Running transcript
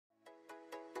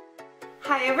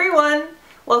Hi everyone,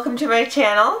 welcome to my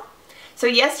channel. So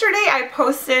yesterday I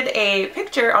posted a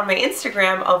picture on my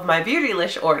Instagram of my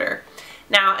Beautylish order.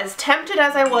 Now, as tempted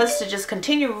as I was to just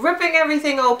continue ripping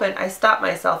everything open, I stopped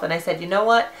myself and I said, you know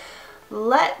what?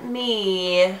 Let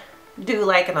me do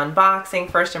like an unboxing,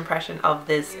 first impression of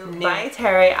this new by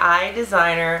Terry Eye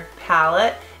Designer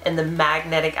palette and the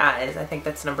magnetic eyes. I think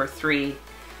that's number 3.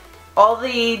 All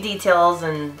the details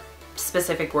and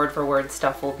specific word for word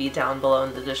stuff will be down below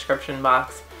in the description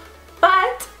box.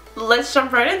 But let's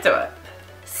jump right into it.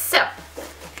 So,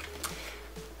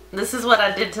 this is what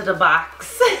I did to the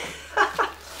box.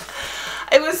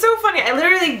 It was so funny. I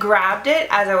literally grabbed it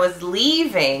as I was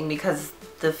leaving because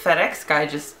the FedEx guy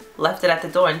just left it at the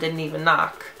door and didn't even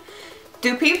knock.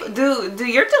 Do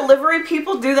your delivery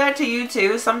people do that to you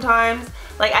too sometimes?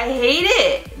 Like, I hate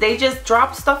it. They just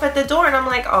drop stuff at the door and I'm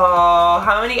like, oh,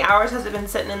 how many hours has it been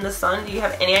sitting in the sun? Do you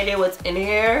have any idea what's in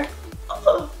here?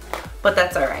 Oh. But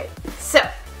that's alright. So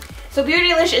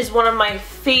Beautylish is one of my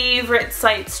favorite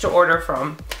sites to order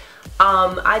from.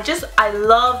 I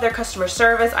love their customer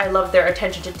service. I love their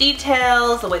attention to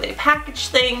details, the way they package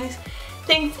things.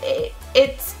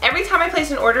 It's every time I place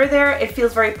an order there, it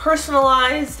feels very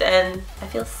personalized and I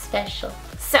feel special.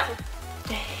 So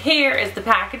here is the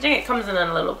packaging. It comes in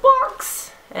a little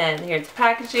box, and here's the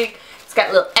packaging. It's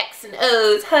got little X and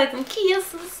O's, hugs and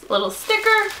kisses, little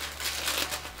sticker.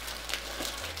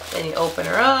 Then you open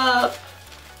her up,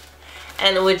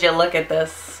 and would you look at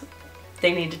this?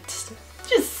 They need to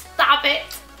just stop it.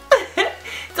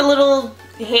 It's a little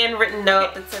handwritten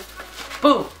note that says,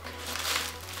 boom.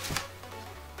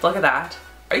 Look at that.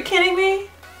 Are you kidding me?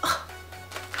 Oh,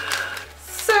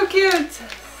 so cute.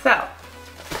 So,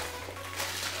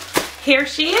 here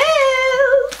she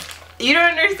is. You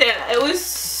don't understand. It was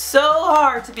so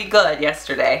hard to be good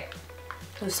yesterday.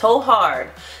 It was so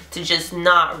hard to just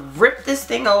not rip this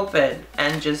thing open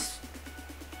and just,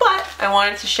 but I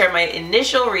wanted to share my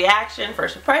initial reaction,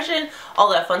 first impression,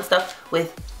 all that fun stuff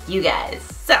with you guys.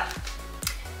 So,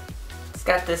 it's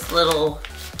got this little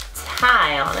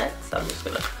tie on it, so I'm just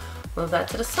gonna move that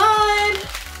to the side.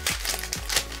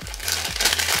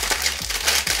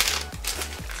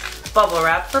 Bubble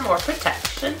wrap for more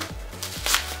protection.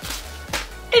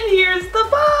 And here's the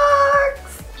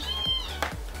box!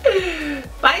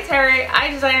 By Terry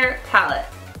Eye Designer palette.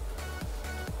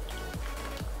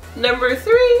 Number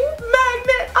 3,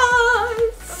 magnet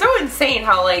eyes. So insane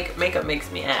how like makeup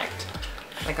makes me act.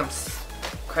 Like I'm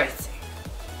crazy.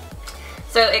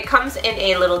 So it comes in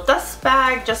a little dust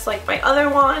bag, just like my other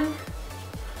one.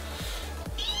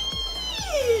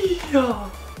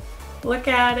 Look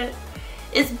at it.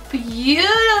 It's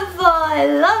beautiful. I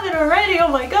love it already. Oh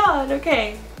my god.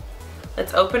 Okay.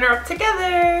 Let's open her up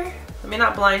together. Let me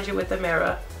not blind you with the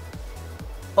mirror.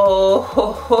 Oh,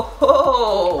 ho, ho,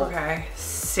 ho. Okay.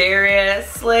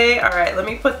 Seriously? Alright, let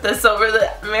me put this over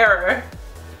the mirror.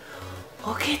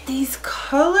 Look at these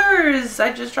colors.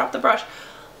 I just dropped the brush.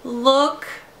 Look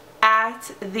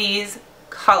at these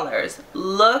colors.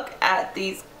 Look at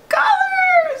these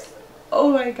colors.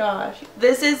 Oh my gosh.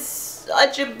 This is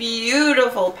such a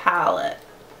beautiful palette.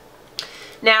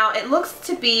 Now, it looks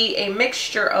to be a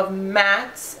mixture of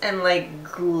mattes and like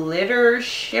glitter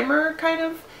shimmer kind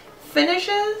of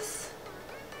finishes.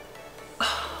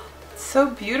 Oh, it's so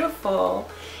beautiful.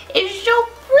 It's so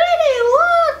pretty.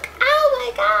 Look.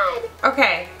 Oh my god.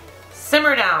 Okay,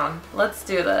 simmer down. Let's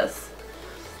do this.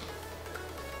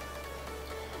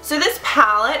 So this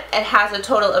palette, it has a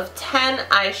total of 10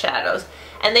 eyeshadows,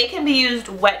 and they can be used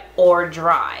wet or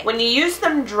dry. When you use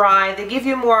them dry, they give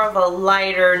you more of a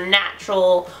lighter,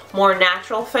 more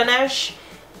natural finish,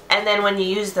 and then when you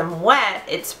use them wet,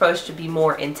 it's supposed to be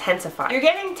more intensified. You're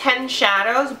getting 10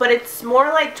 shadows, but it's more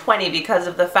like 20 because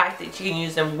of the fact that you can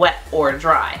use them wet or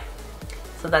dry.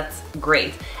 So that's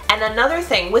great. And another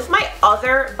thing, with my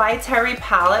other By Terry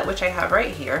palette, which I have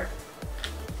right here,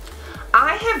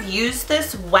 I have used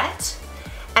this wet,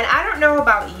 and I don't know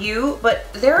about you, but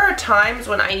there are times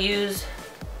when I use,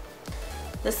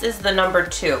 this is the number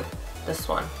 2, this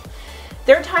one.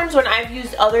 There are times when I've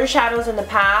used other shadows in the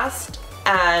past,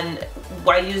 and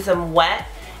I use them wet,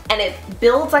 and it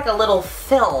builds like a little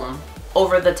film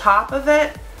over the top of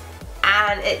it,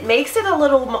 and it makes it a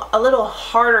little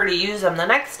harder to use them the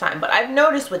next time. But I've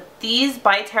noticed with these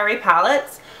By Terry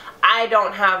palettes, I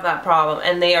don't have that problem,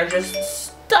 and they are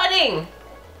just stunning.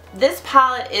 This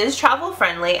palette is travel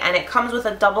friendly, and it comes with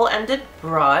a double-ended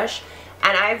brush,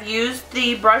 and I've used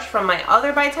the brush from my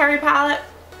other By Terry palette,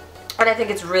 and I think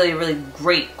it's really, really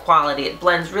great quality. It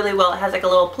blends really well. It has like a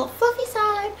little fluffy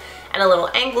side and a little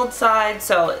angled side,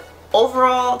 so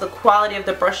overall the quality of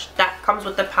the brush that comes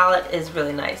with the palette is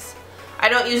really nice. I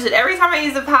don't use it every time I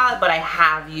use the palette, but I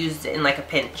have used it in like a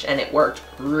pinch and it worked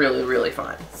really, really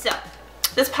fine. So,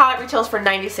 this palette retails for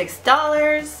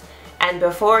 $96. And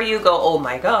before you go, oh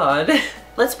my god,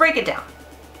 let's break it down.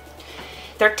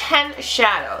 There are 10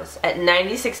 shadows at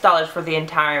 $96 for the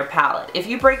entire palette. If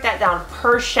you break that down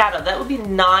per shadow, that would be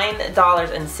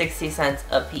 $9.60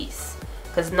 a piece.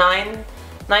 Because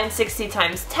 $9.60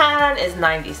 times 10 is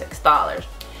 $96.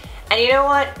 And you know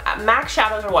what? MAC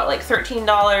shadows are what, like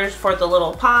 $13 for the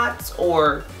little pots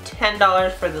or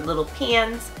 $10 for the little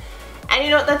pans. And you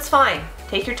know what? That's fine.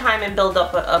 Take your time and build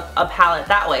up a palette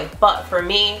that way. But for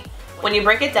me, when you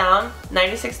break it down,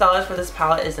 $96 for this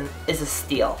palette is a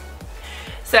steal.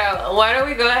 So why don't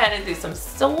we go ahead and do some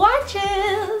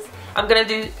swatches. I'm gonna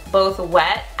do both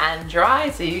wet and dry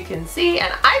so you can see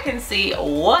and I can see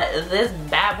what this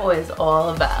bad boy is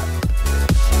all about.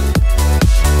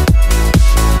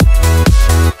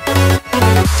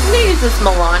 I'm gonna use this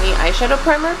Milani eyeshadow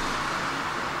primer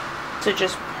to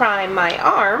just prime my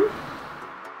arm.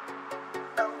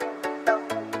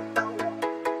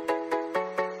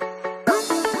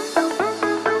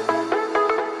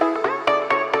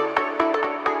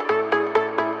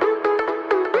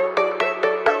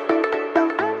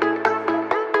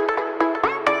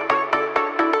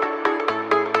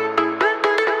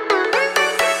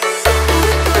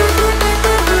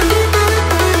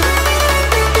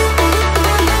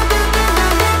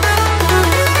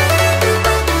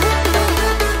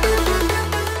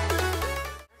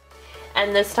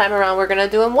 And this time around we're gonna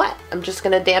do them wet. I'm just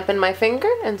gonna dampen my finger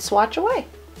and swatch away.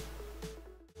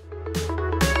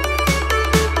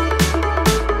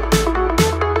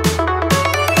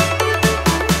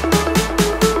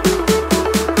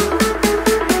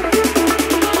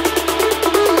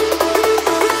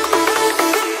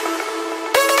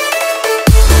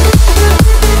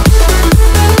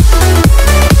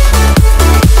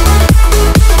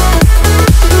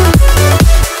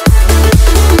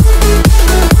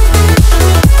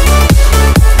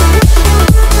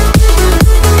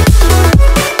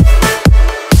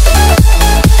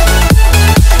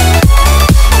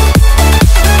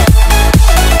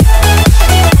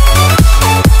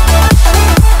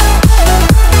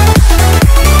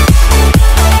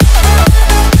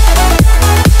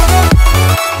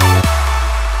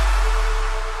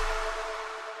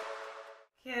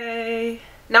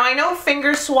 Now I know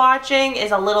finger swatching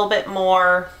is a little bit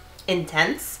more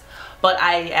intense, but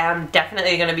I am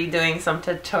definitely going to be doing some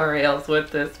tutorials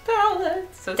with this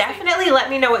palette. So definitely let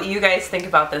me know what you guys think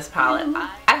about this palette.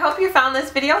 I hope you found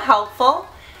this video helpful.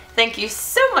 Thank you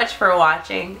so much for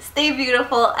watching. Stay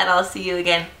beautiful and I'll see you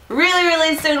again really,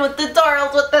 really soon with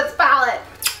tutorials with this palette.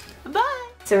 Bye!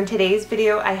 So in today's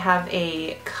video I have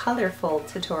a colorful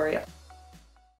tutorial.